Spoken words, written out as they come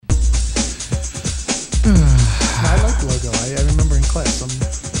ago. I remember in class some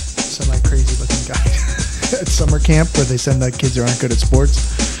semi-crazy looking guy at summer camp where they send the kids who aren't good at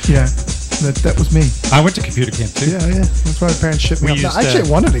sports. Yeah, that was me. I went to computer camp too. Yeah. That's why my parents shipped me We up. used, I actually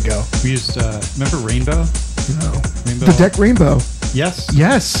wanted to go. We used, remember Rainbow? No. Rainbow? The Deck Rainbow. Yes.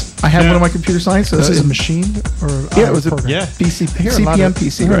 Yes, I had Yeah. one of my computer science. This is a machine or Yeah, it was a program? Yeah. BC, I hear a lot CPM of,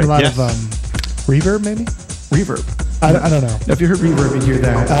 PC. I heard Right. a lot Yes. of reverb, maybe. Reverb. I don't know. Now, if you heard reverb, you hear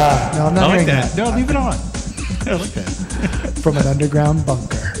that. No, I'm not I like hearing that. No, leave it on. I like that. from an underground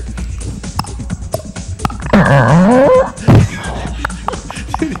bunker.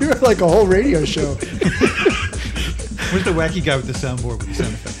 You're like a whole radio show. Where's the wacky guy with the soundboard with the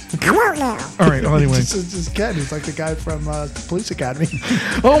sound effects? All right. Well, anyway. Just Ken. He's like the guy from Police Academy.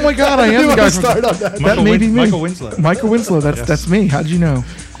 Oh my God, I am You the want guy to from. start on that? That may be me. Michael Winslow. Michael Winslow. Yes. That's me. How did you know?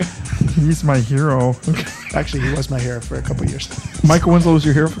 He's my hero. Actually, he was my hero for a couple of years. Michael Winslow was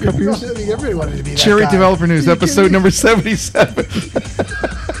your hero for a couple years. Everybody wanted to be that Cherry guy. Developer News, You episode kidding me? number 77.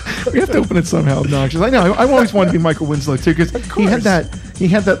 We have to open it somehow, obnoxious. I know. I always wanted to be Michael Winslow too, because he had that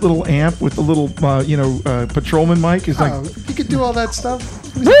little amp with the little patrolman mic. It's like, Oh, you could do all that stuff.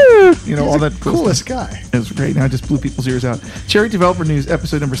 woo! All He's that the cool coolest stuff. guy. It was great. Now I just blew people's ears out. Cherry Developer News,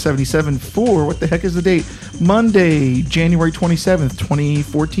 episode number 77 for, what the heck is the date? Monday, January 27th,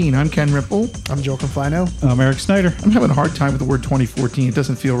 2014. I'm Ken Ripple. I'm Joe Confino. I'm Eric Snyder. I'm having a hard time with the word 2014. It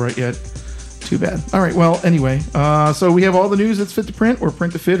doesn't feel right yet. Too bad. All right. Well, anyway, so we have all the news that's fit to print or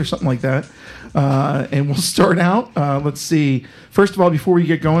print to fit or something like that. And we'll start out. Let's see. First of all, before we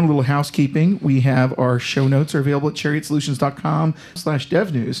get going, a little housekeeping. We have our show notes are available at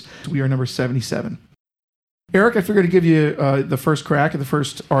chariotSolutions.com/devnews. We are number 77. Eric, I figured to give you the first crack at the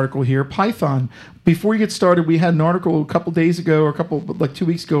first article here. Python. Before you get started, we had an article a couple days ago, or 2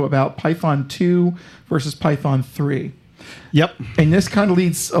 weeks ago, about Python 2 versus Python 3. Yep. And this kind of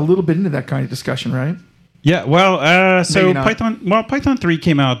leads a little bit into that kind of discussion, right? Yeah. Well, so Maybe not. Python 3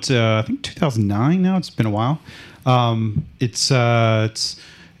 came out, I think 2009 now. It's been a while. It's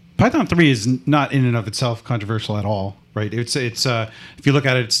Python 3 is not in and of itself controversial at all, right? It's if you look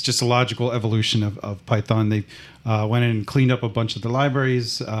at it, it's just a logical evolution of Python. They went in and cleaned up a bunch of the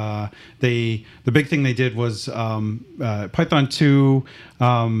libraries. The big thing they did was Python 2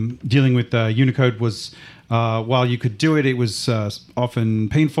 dealing with Unicode was. While you could do it, it was often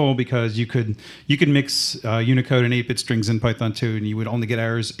painful because you could mix Unicode and 8-bit strings in Python 2, and you would only get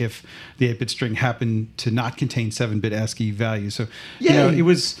errors if the 8-bit string happened to not contain 7-bit ASCII value. So it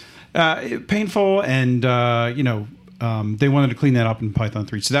was painful, and they wanted to clean that up in Python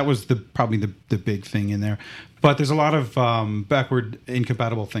 3. So that was probably the big thing in there. But there's a lot of backward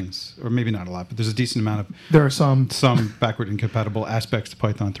incompatible things, or maybe not a lot, but there's a decent amount of There are some. backward incompatible aspects to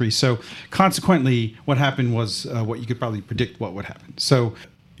Python 3. So consequently, what happened was what you could probably predict what would happen. So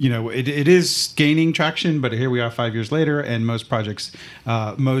it is gaining traction, but here we are 5 years later, and most projects,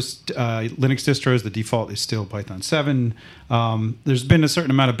 most Linux distros, the default is still Python 7. There's been a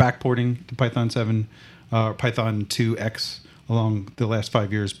certain amount of backporting to Python 7, Python 2X along the last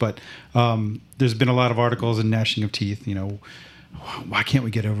 5 years, but there's been a lot of articles and gnashing of teeth. Why can't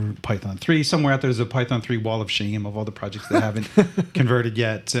we get over Python 3? Somewhere out there's a Python 3 wall of shame of all the projects that haven't converted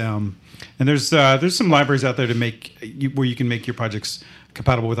yet. And there's some libraries out there to where you can make your projects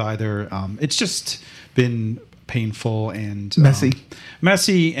compatible with either. It's just been painful and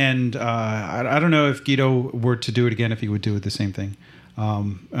messy, and I don't know if Guido were to do it again, if he would do it the same thing.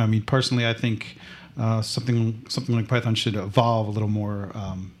 I mean, personally, I think something like Python should evolve a little more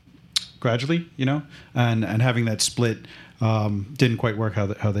gradually, and having that split didn't quite work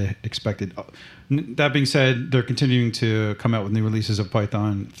how they expected. That being said, they're continuing to come out with new releases of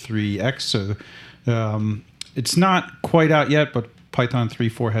Python 3X, so it's not quite out yet, but Python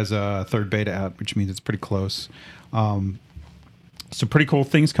 3.4 has a third beta out, which means it's pretty close. So pretty cool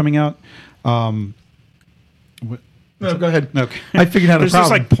things coming out. No, go ahead. Okay. I figured out a There's problem.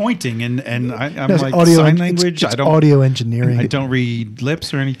 just like pointing, and I'm That's like audio sign it's language. just audio engineering. I don't read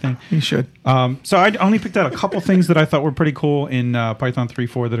lips or anything. You should. So I only picked out a couple things that I thought were pretty cool in Python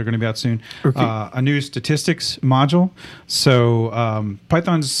 3.4 that are going to be out soon. Okay. A new statistics module. So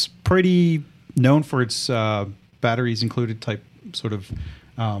Python's pretty known for its batteries included type sort of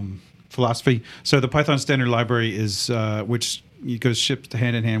philosophy. So the Python standard library is which goes shipped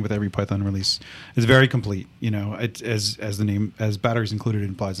hand in hand with every Python release. It's very complete. It, as the name, as batteries included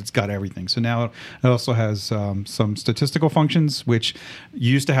implies, it's got everything. So now it also has some statistical functions, which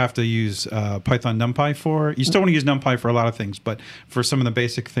you used to have to use Python NumPy for. You still want to use NumPy for a lot of things, but for some of the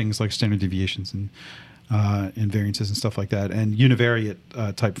basic things like standard deviations and variances and stuff like that, and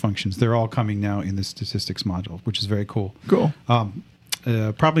univariate type functions, they're all coming now in the statistics module, which is very cool. Cool.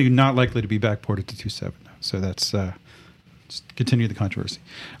 Probably not likely to be backported to 2.7. So that's Just continue the controversy.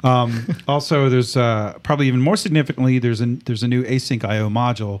 Also, there's probably even more significantly, there's a new async IO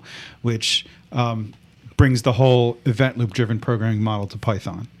module, which brings the whole event loop driven programming model to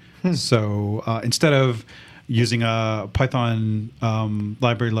Python. So instead of using a Python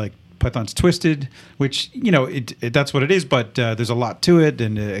library like Python's Twisted, which that's what it is, but there's a lot to it,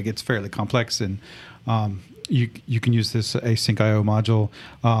 and it gets fairly complex. And you can use this async IO module,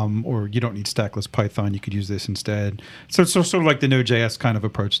 or you don't need stackless Python. You could use this instead. So it's sort of like the Node.js kind of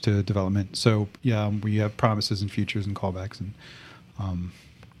approach to development. So we have promises and futures and callbacks and.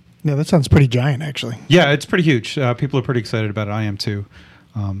 Yeah, that sounds pretty giant, actually. Yeah, it's pretty huge. People are pretty excited about it. I am too.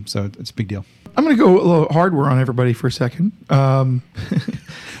 So it's a big deal. I'm going to go a little hardware on everybody for a second.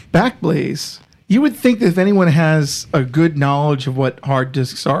 Backblaze. You would think that if anyone has a good knowledge of what hard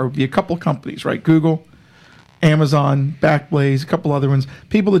disks are, it would be a couple of companies, right? Google, Amazon, Backblaze, a couple other ones.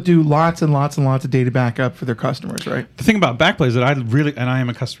 People that do lots and lots and lots of data backup for their customers, right? The thing about Backblaze that I really, and I am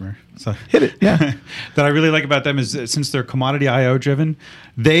a customer, so hit it, yeah. that I really like about them is that since they're commodity IO driven,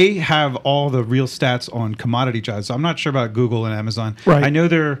 they have all the real stats on commodity drives. So I'm not sure about Google and Amazon. Right. I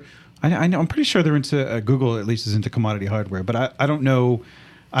know I'm pretty sure they're into Google at least is into commodity hardware, but I don't know.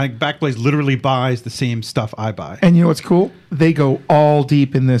 Backblaze literally buys the same stuff I buy. And you know what's cool? They go all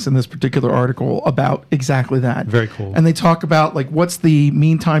deep in this particular article about exactly that. Very cool. And they talk about like what's the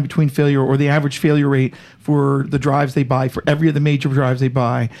mean time between failure or the average failure rate for the drives they buy, for every of the major drives they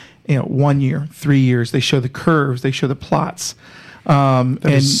buy, 1 year, 3 years. They show the curves, they show the plots. That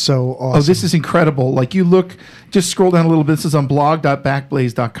is so awesome. Oh, this is incredible. Like you look, just scroll down a little bit. This is on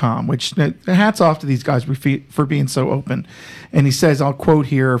blog.backblaze.com, which hats off to these guys for being so open. And he says, I'll quote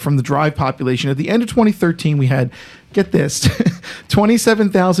here from the drive population. At the end of 2013, we had, get this,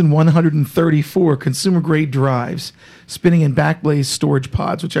 27,134 consumer-grade drives spinning in Backblaze storage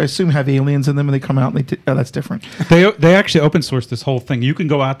pods, which I assume have aliens in them, and they come out and that's different. They actually open source this whole thing. You can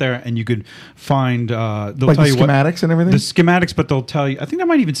go out there and you could find they'll like tell the you schematics and everything. The schematics, but they'll tell you. I think they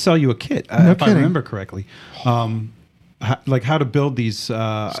might even sell you a kit No if kidding. I remember correctly. Like how to build these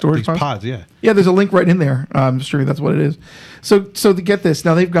storage pods. Yeah. Yeah, there's a link right in there. I'm sure that's what it is. So to get this,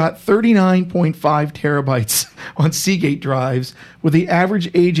 now they've got 39.5 terabytes on Seagate drives, with the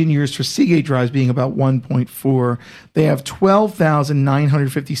average age in years for Seagate drives being about 1.4. They have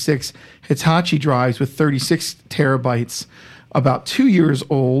 12,956 Hitachi drives with 36 terabytes, about 2 years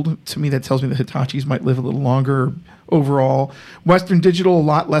old. To me, that tells me the Hitachis might live a little longer overall. Western Digital, a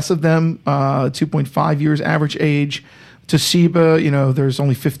lot less of them, 2.5 years average age. Toshiba, there's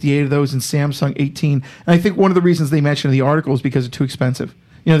only 58 of those, and Samsung 18. And I think one of the reasons they mention in the article is because they're too expensive.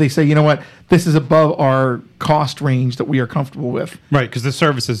 They say, you know what, this is above our cost range that we are comfortable with. Right, because the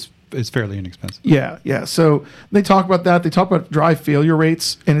service is fairly inexpensive. Yeah. So they talk about that. They talk about drive failure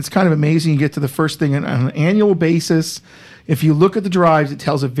rates, and it's kind of amazing. You get to the first thing on an annual basis. If you look at the drives, it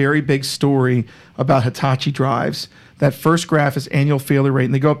tells a very big story about Hitachi drives. That first graph is annual failure rate,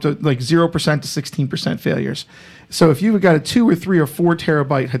 and they go up to like 0% to 16% failures. So if you've got a 2 or 3 or 4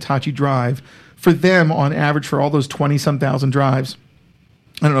 terabyte Hitachi drive, for them, on average, for all those 20-some thousand drives,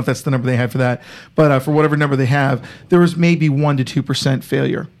 I don't know if that's the number they had for that, but for whatever number they have, there was maybe 1% to 2%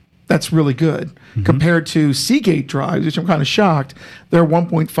 failure. That's really good. Mm-hmm. Compared to Seagate drives, which I'm kind of shocked, they're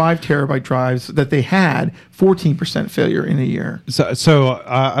 1.5 terabyte drives that they had 14% failure in a year. So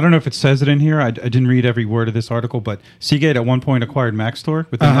I don't know if it says it in here. I didn't read every word of this article, but Seagate at one point acquired Maxtor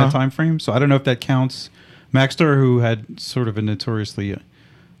within that time frame. So I don't know if that counts. Maxtor, who had sort of a notoriously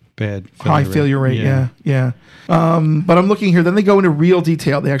bad failure rate. Yeah. But I'm looking here. Then they go into real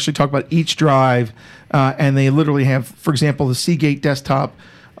detail. They actually talk about each drive, and they literally have, for example, the Seagate desktop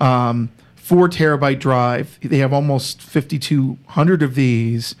 4 terabyte drive. They have almost 5,200 of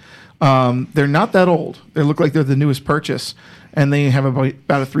these. They're not that old. They look like they're the newest purchase, and they have about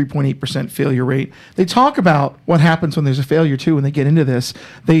a 3.8% failure rate. They talk about what happens when there's a failure too. When they get into this,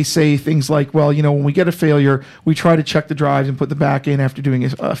 they say things like, well, when we get a failure, we try to check the drives and put them back in after doing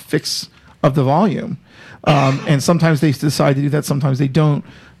a fix of the volume. And sometimes they decide to do that, sometimes they don't,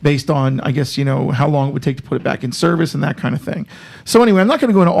 based on, I guess, how long it would take to put it back in service and that kind of thing. So anyway, I'm not going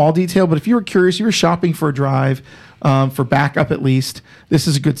to go into all detail, but if you were curious, you were shopping for a drive, for backup at least, this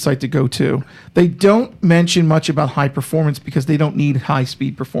is a good site to go to. They don't mention much about high performance because they don't need high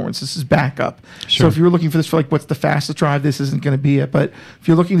speed performance. This is backup. Sure. So if you're looking for this for like what's the fastest drive, this isn't going to be it. But if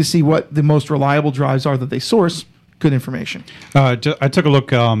you're looking to see what the most reliable drives are that they source, good information. I took a look.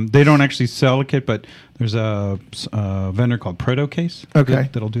 They don't actually sell a kit, but there's a vendor called ProtoCase. Okay.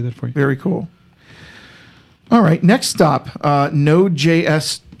 That'll do that for you. Very cool. All right, next stop,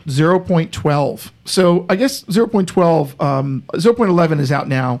 Node.js 0.12. So I guess 0.12, 0.11 is out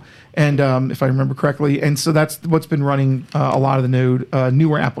now, and if I remember correctly, and so that's what's been running a lot of the Node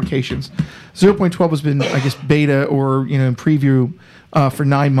newer applications. 0.12 has been, I guess, beta or in preview for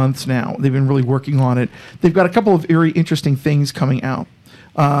 9 months now. They've been really working on it. They've got a couple of very interesting things coming out.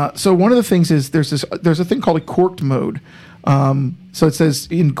 So one of the things is there's a thing called a corked mode. So it says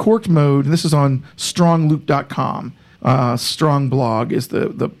in corked mode, and this is on strongloop.com. Strong blog is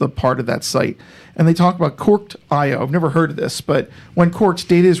the part of that site. And they talk about corked I/O. I've never heard of this, but when corked,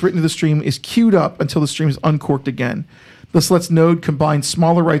 data is written to the stream is queued up until the stream is uncorked again. This lets Node combine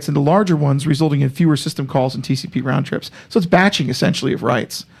smaller writes into larger ones, resulting in fewer system calls and TCP round trips. So it's batching, essentially, of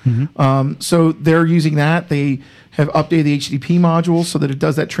writes. So they're using that. They have updated the HTTP module so that it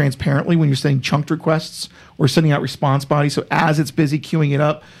does that transparently when you're sending chunked requests or sending out response bodies. So as it's busy queuing it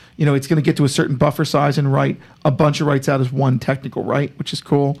up, it's going to get to a certain buffer size and write a bunch of writes out as one technical write, which is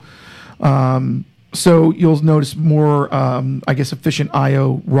cool. So you'll notice more, efficient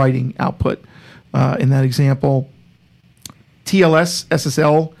I/O writing output in that example. TLS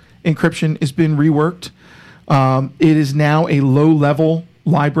SSL encryption has been reworked. It is now a low-level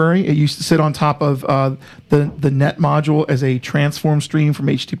library. It used to sit on top of the net module as a transform stream from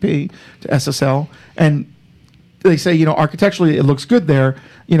HTTP to SSL. And they say, architecturally it looks good there,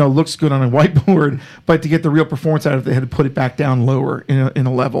 looks good on a whiteboard, but to get the real performance out of it, they had to put it back down lower in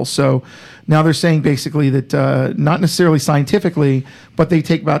a level. So now they're saying basically that not necessarily scientifically, but they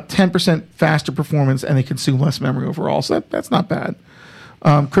take about 10% faster performance and they consume less memory overall. So that's not bad.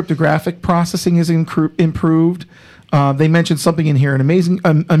 Cryptographic processing is improved. They mentioned something in here,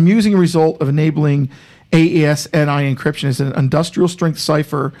 an amusing result of enabling AES-NI encryption is an industrial strength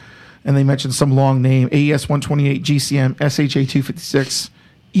cipher, and they mentioned some long name, AES-128 GCM SHA-256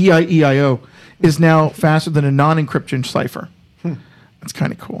 EIEIO, is now faster than a non-encryption cipher. That's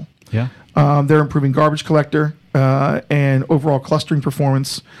kind of cool. Yeah. They're improving garbage collector and overall clustering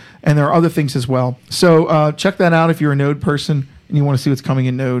performance, and there are other things as well. So check that out if you're a Node person and you want to see what's coming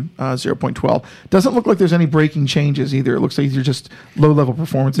in Node 0.12. Doesn't look like there's any breaking changes either. It looks like these are just low-level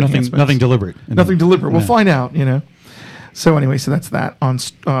performance enhancements. Nothing deliberate. Nothing deliberate. We'll find out, So anyway, so that's that on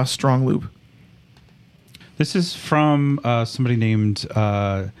Strong Loop. This is from somebody named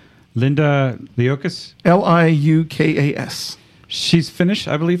Linda Liukas. Liukas. She's Finnish,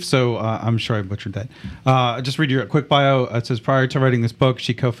 I believe, so I'm sure I butchered that. I'll just read you a quick bio. It says, prior to writing this book,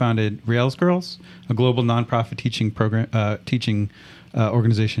 she co-founded Rails Girls, a global nonprofit teaching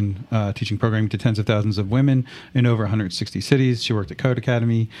organization teaching programming to tens of thousands of women in over 160 cities. She worked at Code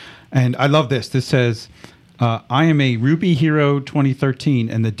Academy. And I love this. This says, I am a Ruby Hero 2013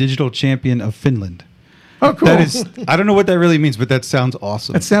 and the digital champion of Finland. Oh, cool. That is, I don't know what that really means, but that sounds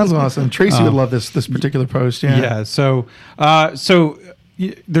awesome. That sounds awesome. Tracy would love this particular post. Yeah. Yeah. So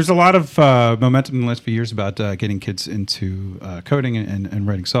there's a lot of momentum in the last few years about getting kids into coding and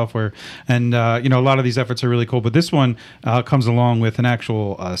writing software, and a lot of these efforts are really cool. But this one comes along with an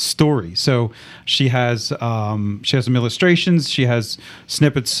actual story. So she has some illustrations. She has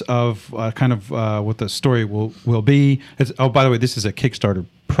snippets of what the story will be. By the way, this is a Kickstarter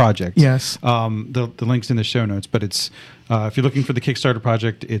project. Yes. The link's in the show notes, but it's if you're looking for the Kickstarter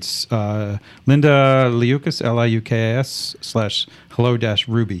project, it's Linda Liukas, Liukas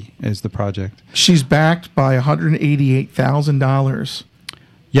 /hello-ruby is the project. She's backed by $188,000.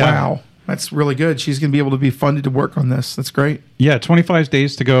 Yeah. Wow. That's really good. She's going to be able to be funded to work on this. That's great. Yeah, 25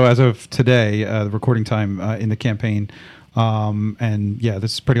 days to go as of today, the recording time in the campaign. And yeah,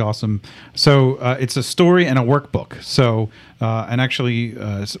 this is pretty awesome. So it's a story and a workbook. So and actually,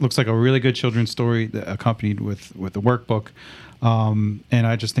 it looks like a really good children's story accompanied with the workbook. And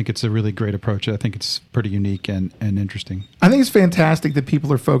I just think it's a really great approach. I think it's pretty unique and interesting. I think it's fantastic that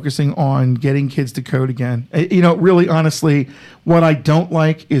people are focusing on getting kids to code again. Really, honestly, what I don't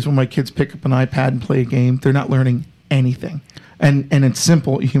like is when my kids pick up an iPad and play a game. They're not learning anything. And it's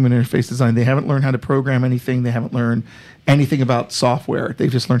simple human interface design. They haven't learned how to program anything. They haven't learned anything about software.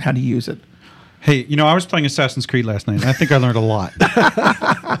 They've just learned how to use it. Hey, I was playing Assassin's Creed last night, and I think I learned a lot.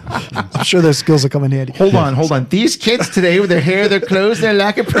 I'm sure those skills will come in handy. Hold on. These kids today, with their hair, their clothes, their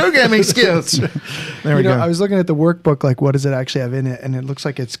lack of programming skills. There we go. I was looking at the workbook, like what does it actually have in it? And it looks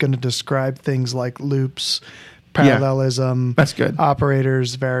like it's going to describe things like loops, parallelism, that's good.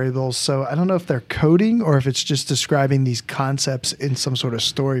 Operators, variables. So I don't know if they're coding or if it's just describing these concepts in some sort of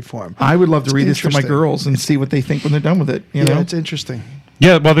story form. I would love to read this to my girls and see what they think when they're done with it. Yeah, it's interesting.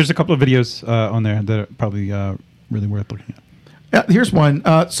 Yeah, well, there's a couple of videos on there that are probably really worth looking at. Yeah, here's one.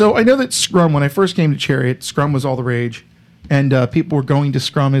 So I know that Scrum, when I first came to Chariot, Scrum was all the rage, and people were going to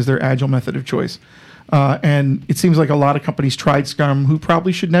Scrum as their agile method of choice. And it seems like a lot of companies tried Scrum who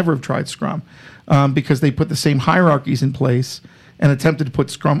probably should never have tried Scrum because they put the same hierarchies in place and attempted to put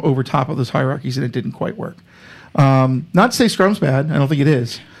Scrum over top of those hierarchies, and it didn't quite work. Not to say Scrum's bad. I don't think it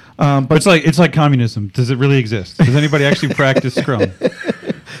is. But it's like communism. Does it really exist? Does anybody actually practice Scrum? You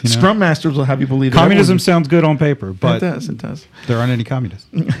know? Scrum masters will have you believe that communism sounds good on paper, but it does. There aren't any communists.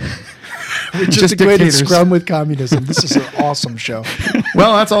 We just equated dictators. Scrum with communism. This is an awesome show.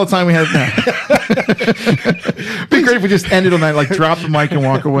 Well, that's all the time we have now. Be great if we just ended on that, like drop the mic and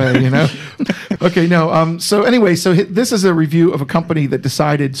walk away, you know? Okay, no. So anyway, this is a review of a company that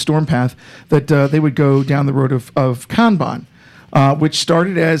decided, Stormpath, that they would go down the road of Kanban. Which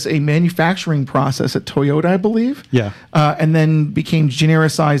started as a manufacturing process at Toyota, I believe. Yeah. And then became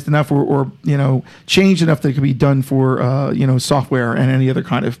genericized enough or changed enough that it could be done for, software and any other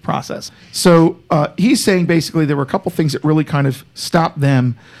kind of process. So he's saying basically there were a couple things that really kind of stopped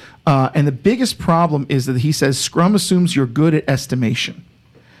them. And the biggest problem is that he says Scrum assumes you're good at estimation.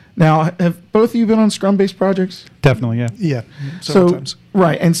 Now, have both of you been on Scrum-based projects? Definitely, yeah. Yeah. Several times.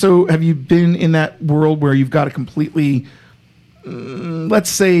 Right. And so have you been in that world where you've got a completely... let's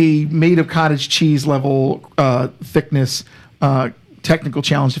say made of cottage cheese level thickness technical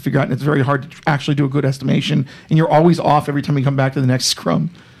challenge to figure out, and it's very hard to actually do a good estimation, and you're always off every time you come back to the next Scrum.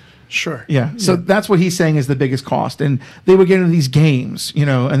 Sure. Yeah. So that's what he's saying is the biggest cost. And they would get into these games,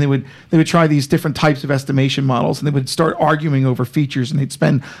 and they would try these different types of estimation models, and they would start arguing over features, and they'd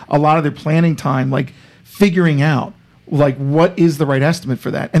spend a lot of their planning time like figuring out like what is the right estimate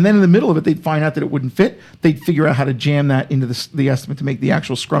for that. And then in the middle of it, they'd find out that it wouldn't fit. They'd figure out how to jam that into the estimate to make the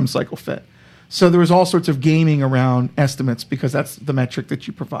actual Scrum cycle fit. So there was all sorts of gaming around estimates because that's the metric that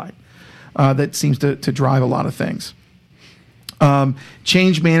you provide that seems to drive a lot of things.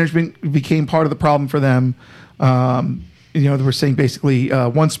 Change management became part of the problem for them. They were saying basically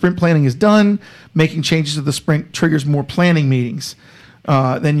once sprint planning is done, making changes to the sprint triggers more planning meetings.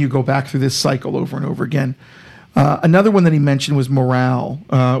 Then you go back through this cycle over and over again. Another one that he mentioned was morale,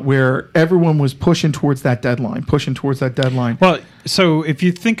 where everyone was pushing towards that deadline. Well, so if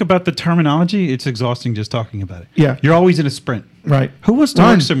you think about the terminology, it's exhausting just talking about it. Yeah. You're always in a sprint. Right. Who wants to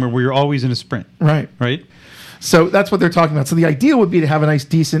work somewhere where you're always in a sprint? Right. Right? So that's what they're talking about. So the ideal would be to have a nice,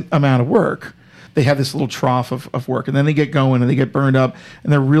 decent amount of work. They have this little trough of work, and then they get going, and they get burned up,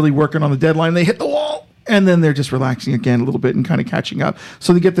 and they're really working on the deadline. They hit the wall. And then they're just relaxing again a little bit and kind of catching up.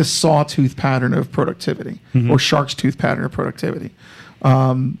 So they get this sawtooth pattern of productivity or shark's tooth pattern of productivity. They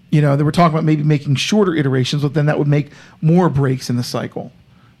were talking about maybe making shorter iterations, but then that would make more breaks in the cycle.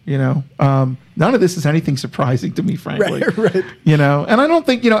 None of this is anything surprising to me, frankly. Right. And I don't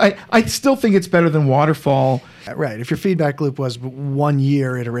think, I still think it's better than waterfall. Right. If your feedback loop was 1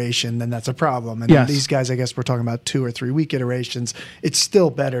 year iteration, then that's a problem. And Yes. these guys, I guess we're talking about 2 or 3 week iterations. It's still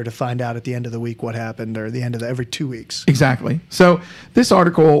better to find out at the end of the week what happened, or the end of every 2 weeks. Exactly. So this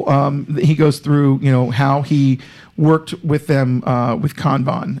article, he goes through, how he worked with them with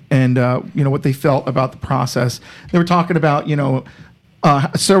Kanban and, what they felt about the process. They were talking about,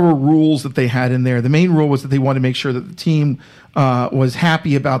 several rules that they had in there. The main rule was that they wanted to make sure that the team was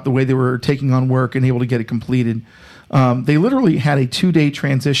happy about the way they were taking on work and able to get it completed. They literally had a 2-day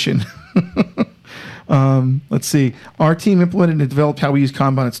transition. Let's see. Our team implemented and developed how we use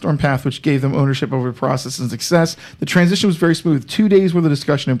Kanban at Stormpath, which gave them ownership over the process and success. The transition was very smooth. 2 days worth of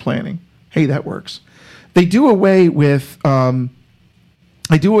discussion and planning. Hey, that works. They do away with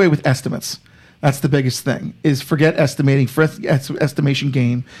estimates. That's the biggest thing, is forget estimating, estimation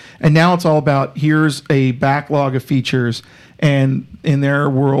game. And now it's all about, here's a backlog of features, and in their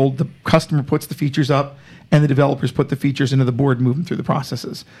world, the customer puts the features up, and the developers put the features into the board and move them through the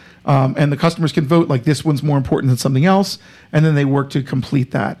processes. And the customers can vote, like, this one's more important than something else, and then they work to complete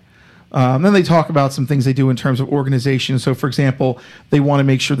that. Then they talk about some things they do in terms of organization. So, for example, they want to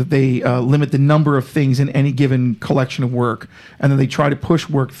make sure that they limit the number of things in any given collection of work, and then they try to push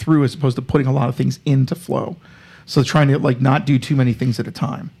work through as opposed to putting a lot of things into flow. So trying to not do too many things at a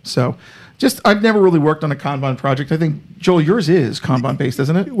time. So I've never really worked on a Kanban project. I think, Joel, yours is Kanban based,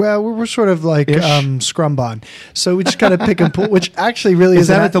 isn't it? Well, we're sort of like Scrumban. So we just kind of pick and pull, which actually really is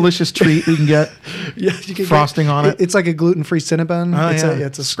that a delicious treat you can get? Yeah, you can frosting on it. It's like a gluten-free Cinnabon. Oh,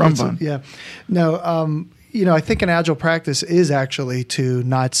 It's a Scrumban. Yeah. No, I think an agile practice is actually to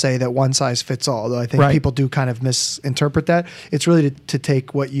not say that one size fits all, though I think Right. people do kind of misinterpret that. It's really to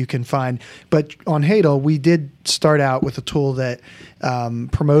take what you can find. But on Hadel, we did start out with a tool that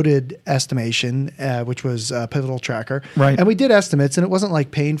promoted estimation, which was Pivotal Tracker. Right. And we did estimates, and it wasn't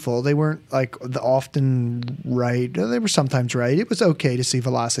like painful. They weren't like often right. They were sometimes right. It was okay to see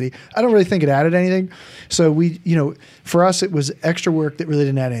velocity. I don't really think it added anything. So we, for us, it was extra work that really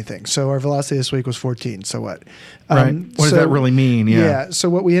didn't add anything. So our velocity this week was 14. So what? Right. What does that really mean? Yeah. So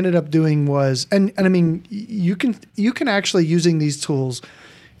what we ended up doing was, and I mean, you can actually, using these tools,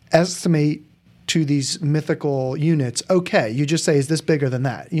 estimate to these mythical units. Okay, you just say, is this bigger than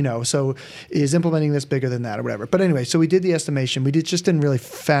that? So is implementing this bigger than that or whatever. But anyway, so we did the estimation. We just didn't really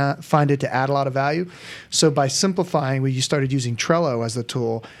find it to add a lot of value. So by simplifying, we started using Trello as the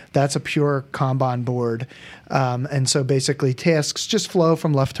tool. That's a pure Kanban board. And so basically tasks just flow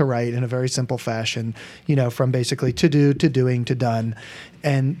from left to right in a very simple fashion, from basically to do, to doing, to done.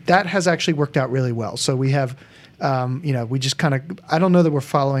 And that has actually worked out really well. So we have we just kind of, I don't know that we're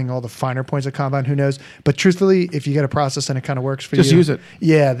following all the finer points of Kanban, who knows? But truthfully, if you get a process and it kind of works for you. Just use it.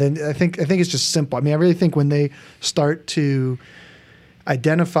 Yeah, then I think it's just simple. I mean, I really think when they start to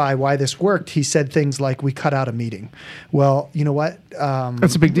identify why this worked, he said things like, we cut out a meeting. Well, you know what?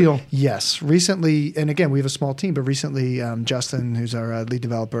 That's a big deal. Yes. Recently, and again, we have a small team, but recently Justin, who's our lead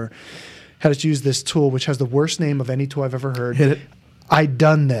developer, had us use this tool, which has the worst name of any tool I've ever heard. Hit it. I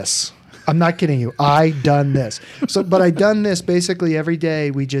done this. I'm not kidding you. I done this. But I done this basically every day.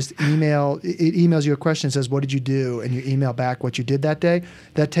 We just it emails you a question and says, what did you do? And you email back what you did that day.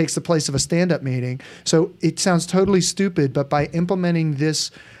 That takes the place of a stand-up meeting. So it sounds totally stupid, but by implementing this,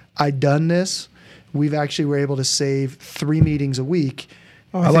 I done this, we've actually were able to save 3 meetings a week.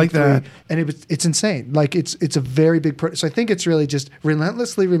 I like that. And it's insane. Like it's a very big. So I think it's really just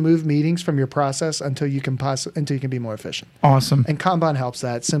relentlessly remove meetings from your process until you can be more efficient. Awesome. And Kanban helps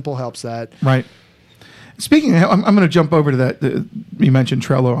that. Simple helps that. Right. Speaking of, I'm going to jump over to that. You mentioned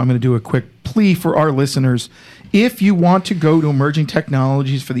Trello. I'm going to do a quick plea for our listeners. If you want to go to emerging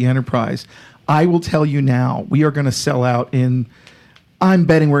technologies for the enterprise, I will tell you now, we are going to sell out I'm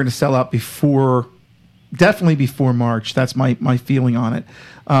betting we're going to sell out definitely before March. That's my feeling on it.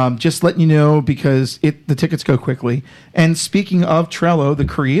 Just letting you know, because the tickets go quickly. And speaking of Trello, the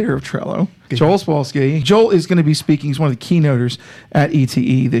creator of Trello, Joel Spolsky, Joel is going to be speaking. He's one of the keynoters at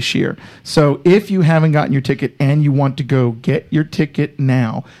ETE this year. So if you haven't gotten your ticket and you want to go, get your ticket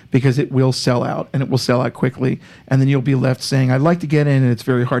now, because it will sell out, and it will sell out quickly. And then you'll be left saying, I'd like to get in, and it's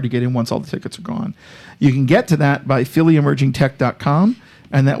very hard to get in once all the tickets are gone. You can get to that by PhillyEmergingTech.com.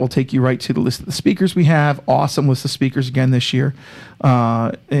 And that will take you right to the list of the speakers we have. Awesome list of speakers again this year.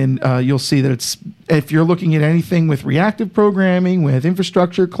 And you'll see that if you're looking at anything with reactive programming, with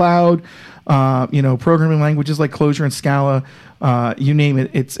infrastructure, cloud, programming languages like Clojure and Scala, you name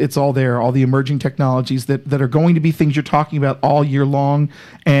it, it's all there. All the emerging technologies that are going to be things you're talking about all year long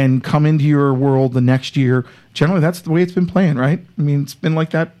and come into your world the next year. Generally, that's the way it's been playing, right? I mean, it's been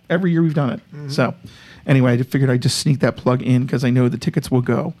like that every year we've done it. Mm-hmm. So anyway, I figured I'd just sneak that plug in because I know the tickets will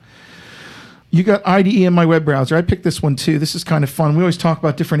go. You got IDE in my web browser. I picked this one too. This is kind of fun. We always talk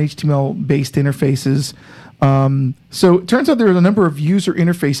about different HTML-based interfaces. So it turns out there are a number of user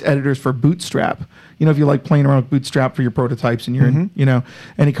interface editors for Bootstrap. If you like playing around with Bootstrap for your prototypes and you're in,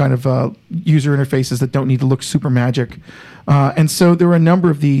 any kind of user interfaces that don't need to look super magic. And so there are a number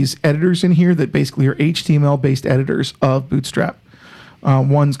of these editors in here that basically are HTML-based editors of Bootstrap.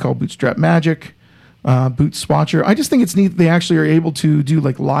 One's called Bootstrap Magic. Boot Swatcher. I just think it's neat that they actually are able to do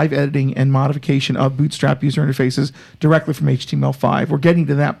like live editing and modification of Bootstrap user interfaces directly from HTML5. We're getting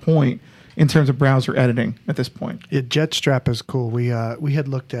to that point in terms of browser editing at this point. Yeah, Jetstrap is cool. We had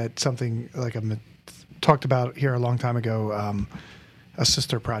looked at something like talked about here a long time ago, a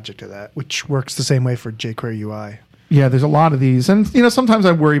sister project of that, which works the same way for jQuery UI. Yeah, there's a lot of these. And, sometimes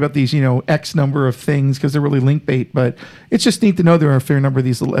I worry about these, X number of things because they're really link bait. But it's just neat to know there are a fair number of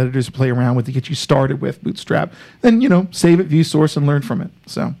these little editors to play around with to get you started with Bootstrap. Then, save it, view source, and learn from it.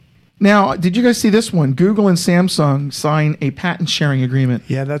 So now, did you guys see this one? Google and Samsung sign a patent sharing agreement.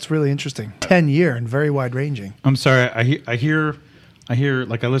 Yeah, that's really interesting. 10-year and very wide-ranging. I'm sorry. I hear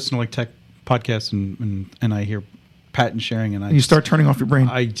like I listen to like tech podcasts and I hear patent sharing, and you start turning off your brain.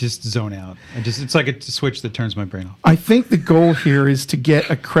 I just zone out. It's like a switch that turns my brain off. I think the goal here is to get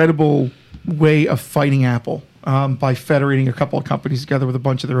a credible way of fighting Apple by federating a couple of companies together with a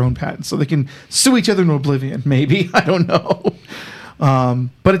bunch of their own patents, so they can sue each other into oblivion. Maybe, I don't know.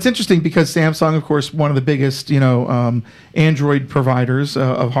 But it's interesting because Samsung, of course, one of the biggest, Android providers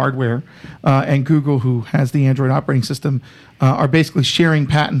of hardware, and Google, who has the Android operating system, are basically sharing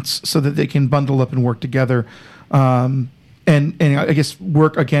patents so that they can bundle up and work together, and I guess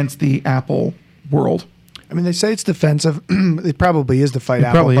work against the Apple world. I mean, they say it's defensive. It probably is to fight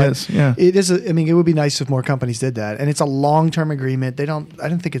Apple. Probably is. Yeah. It is. I mean, it would be nice if more companies did that. And it's a long-term agreement. I don't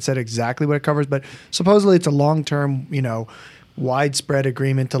think it said exactly what it covers, but supposedly it's a long-term, widespread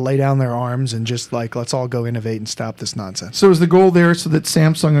agreement to lay down their arms and just let's all go innovate and stop this nonsense. So is the goal there so that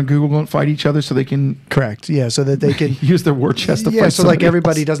Samsung and Google don't fight each other, so they can correct? Yeah, so that they can use their war chest to fight. Yeah, so somebody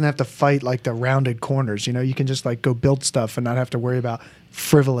everybody else. doesn't have to fight the rounded corners. You can just go build stuff and not have to worry about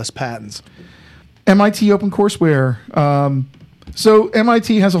frivolous patents. MIT OpenCourseware. So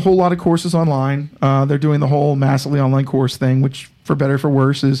MIT has a whole lot of courses online. They're doing the whole massively online course thing, which, for better or for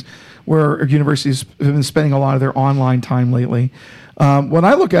worse, is where universities have been spending a lot of their online time lately. What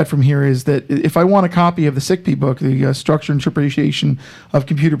I look at from here is that if I want a copy of the SICP book, the Structure and Interpretation of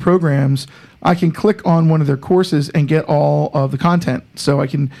Computer Programs, I can click on one of their courses and get all of the content. So I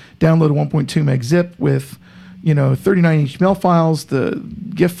can download a 1.2 meg zip with 39 HTML files, the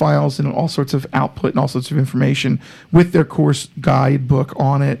GIF files, and all sorts of output and all sorts of information with their course guidebook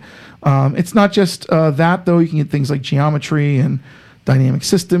on it. It's not just that, though. You can get things like geometry and dynamic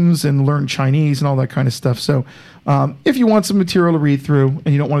systems and learn Chinese and all that kind of stuff. So if you want some material to read through and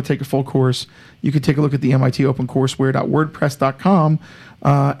you don't want to take a full course, you could take a look at the MIT OpenCourseware.wordpress.com,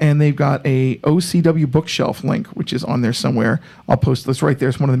 and they've got a OCW bookshelf link, which is on there somewhere. I'll post this right there.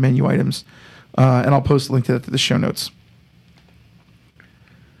 It's one of the menu items. And I'll post a link to that to the show notes.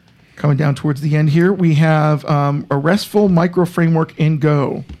 Coming down towards the end here, we have a RESTful micro framework in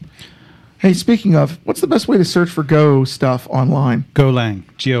Go. Hey, speaking of, what's the best way to search for Go stuff online? Golang,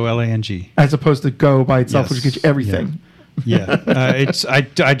 Golang. As opposed to Go by itself, Yes. which gets you everything. Yeah.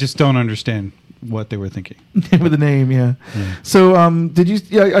 I just don't understand what they were thinking. With the name, yeah. So, did you?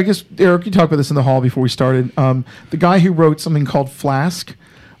 Yeah, I guess Eric, you talked about this in the hall before we started. The guy who wrote something called Flask,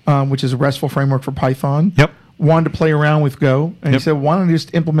 which is a RESTful framework for Python. Yep. Wanted to play around with Go, and he Yep. said, "Why don't you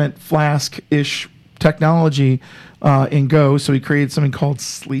just implement Flask-ish technology in Go?" So he created something called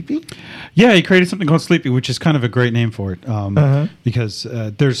Sleepy. Yeah, he created something called Sleepy, which is kind of a great name for it, because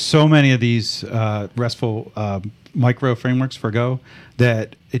there's so many of these RESTful micro frameworks for Go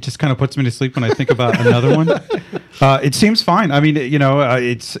that it just kind of puts me to sleep when I think about another one. It seems fine. I mean,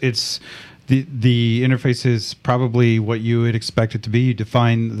 it's the interface is probably what you would expect it to be. You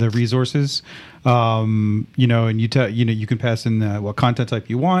define the resources, and you you can pass in what content type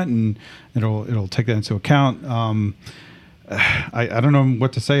you want, and it'll take that into account. I don't know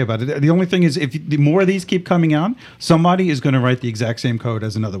what to say about it. The only thing is, if the more of these keep coming out, somebody is going to write the exact same code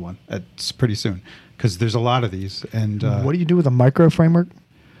as another one pretty soon, because there's a lot of these. And what do you do with a micro framework?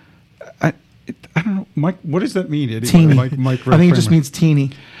 I don't know, Mike. What does that mean? Teeny. Micro I think it just framework. means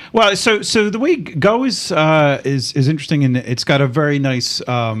teeny. Well, so the way Go is interesting, and it's got a very nice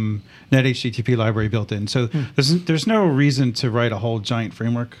net HTTP library built in. So there's no reason to write a whole giant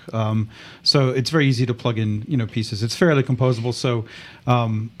framework. So it's very easy to plug in pieces. It's fairly composable. So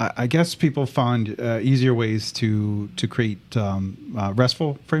I guess people find easier ways to create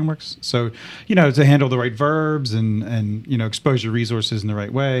RESTful frameworks. So to handle the right verbs and expose your resources in the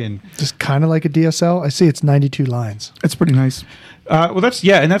right way, and Just kind of like a DSL. I see it's 92 lines. It's pretty nice.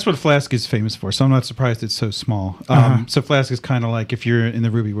 and that's what Flask is famous for. So I'm not surprised it's so small. So Flask is kind of like, if you're in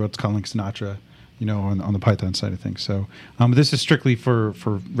the Ruby world, it's calling Sinatra, on the Python side of things. So this is strictly for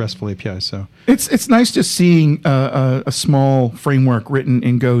RESTful APIs. So It's nice just seeing a small framework written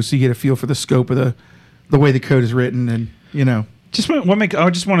in Go, so you get a feel for the scope of the way the code is written, and just what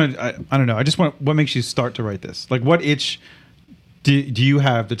makes you start to write this? Like, what itch do you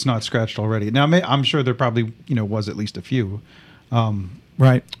have that's not scratched already? Now, I'm sure there probably was at least a few.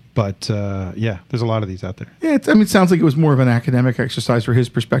 right. But there's a lot of these out there. Yeah, it sounds like it was more of an academic exercise for his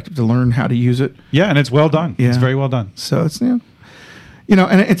perspective to learn how to use it. Yeah, and it's well done. Yeah. It's very well done. So it's and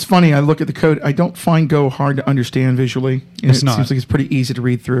it's funny. I look at the code. I don't find Go hard to understand visually. It's it not. seems like it's pretty easy to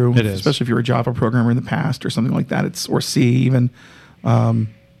read through. It is. Especially if you're a Java programmer in the past or something like that. Or C even. None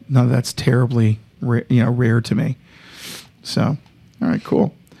of that's terribly rare to me. So, all right,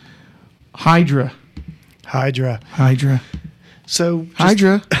 cool. Hydra. So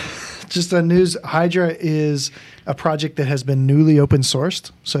Hydra. just on news, Hydra is a project that has been newly open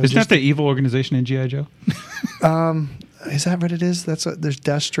sourced. So Isn't that the evil organization in G.I. Joe? is that what it is? There's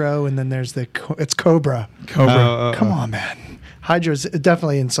Destro, and then there's it's Cobra. Cobra. Come on, man. Hydra is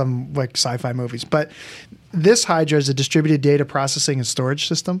definitely in some like sci-fi movies, but this Hydra is a distributed data processing and storage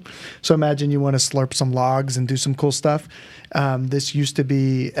system. So imagine you want to slurp some logs and do some cool stuff. This used to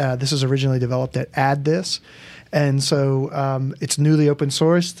be, this was originally developed at AddThis. And so it's newly open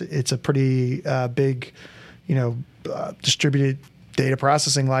sourced. It's a pretty big, distributed data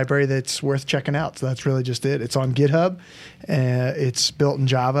processing library that's worth checking out. So that's really just it. It's on GitHub. It's built in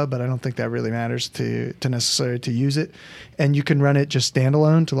Java, but I don't think that really matters to necessarily to use it. And you can run it just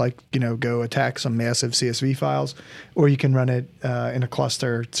standalone to go attack some massive CSV files, or you can run it in a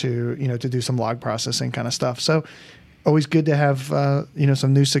cluster to do some log processing kind of stuff. So always good to have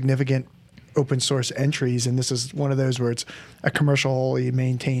some new significant open source entries, and this is one of those where it's a commercially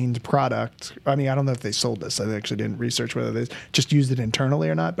maintained product. I mean, I don't know if they sold this. I actually didn't research whether they just used it internally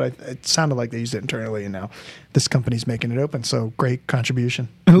or not, but it sounded like they used it internally, and now this company's making it open. So great contribution.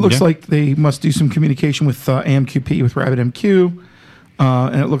 And it looks like they must do some communication with AMQP with RabbitMQ,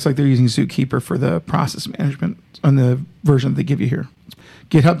 and it looks like they're using Zookeeper for the process management on the version that they give you here.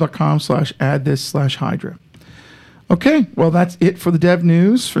 GitHub.com/addthis/Hydra. Okay, well, that's it for the dev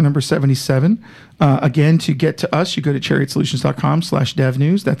news for number 77. Again, to get to us, you go to chariotSolutions.com/dev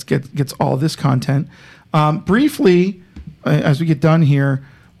news. That gets all of this content. Briefly, as we get done here,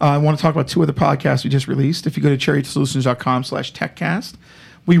 I want to talk about two other podcasts we just released. If you go to chariotSolutions.com/techcast,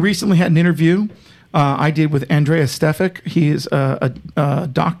 we recently had an interview I did with Andreas Stefik. He is a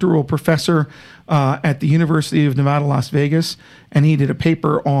doctoral professor at the University of Nevada, Las Vegas, and he did a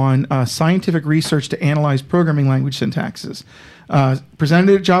paper on scientific research to analyze programming language syntaxes.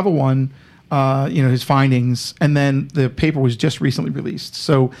 Presented at Java 1, his findings, and then the paper was just recently released.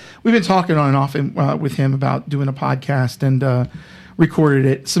 So we've been talking on and off with him about doing a podcast and recorded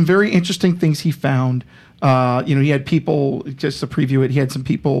it. Some very interesting things he found. He had people, just to preview it, he had some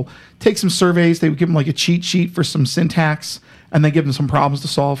people take some surveys. They would give him like a cheat sheet for some syntax, and then give them some problems to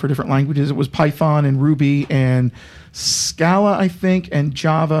solve for different languages. It was Python and Ruby and Scala, I think, and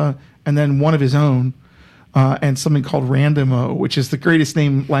Java, and then one of his own, and something called Randomo, which is the greatest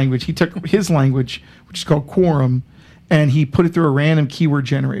name language. He took his language, which is called Quorum, and he put it through a random keyword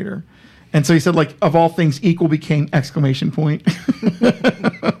generator. And so he said, like, of all things, equal became exclamation point.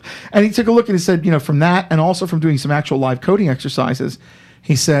 And he took a look and he said, from that and also from doing some actual live coding exercises,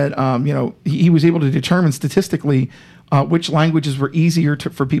 he said, he was able to determine statistically which languages were easier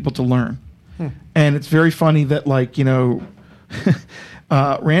for people to learn. And it's very funny that,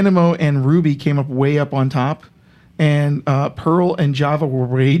 Randomo and Ruby came up way up on top, and Perl and Java were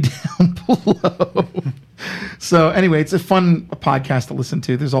way down below. So anyway, it's a fun podcast to listen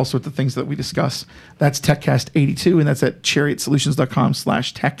to. There's all sorts of things that we discuss. That's TechCast 82, and that's at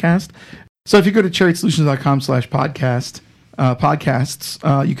chariotSolutions.com/TechCast. So if you go to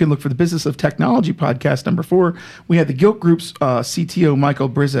chariotSolutions.com/podcasts, you can look for the Business of Technology podcast number 4. We had the Gilt Group's CTO, Michael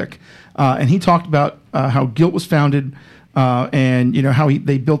Brizik, and he talked about how Gilt was founded and how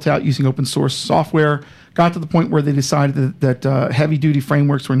they built out using open source software, got to the point where they decided that heavy-duty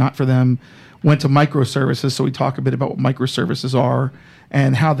frameworks were not for them, went to microservices. So we talk a bit about what microservices are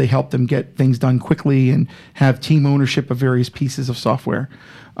and how they help them get things done quickly and have team ownership of various pieces of software.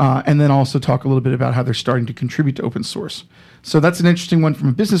 And then also talk a little bit about how they're starting to contribute to open source. So that's an interesting one from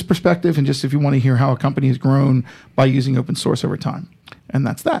a business perspective, and just if you want to hear how a company has grown by using open source over time. And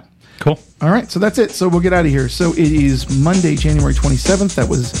that's that. Cool. All right, so that's it. So we'll get out of here. So it is Monday, January 27th. That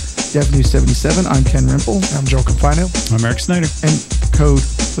was Dev News 77. I'm Ken Rimple. I'm Joel Confino. I'm Eric Snyder. And code,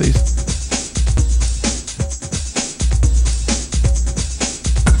 please.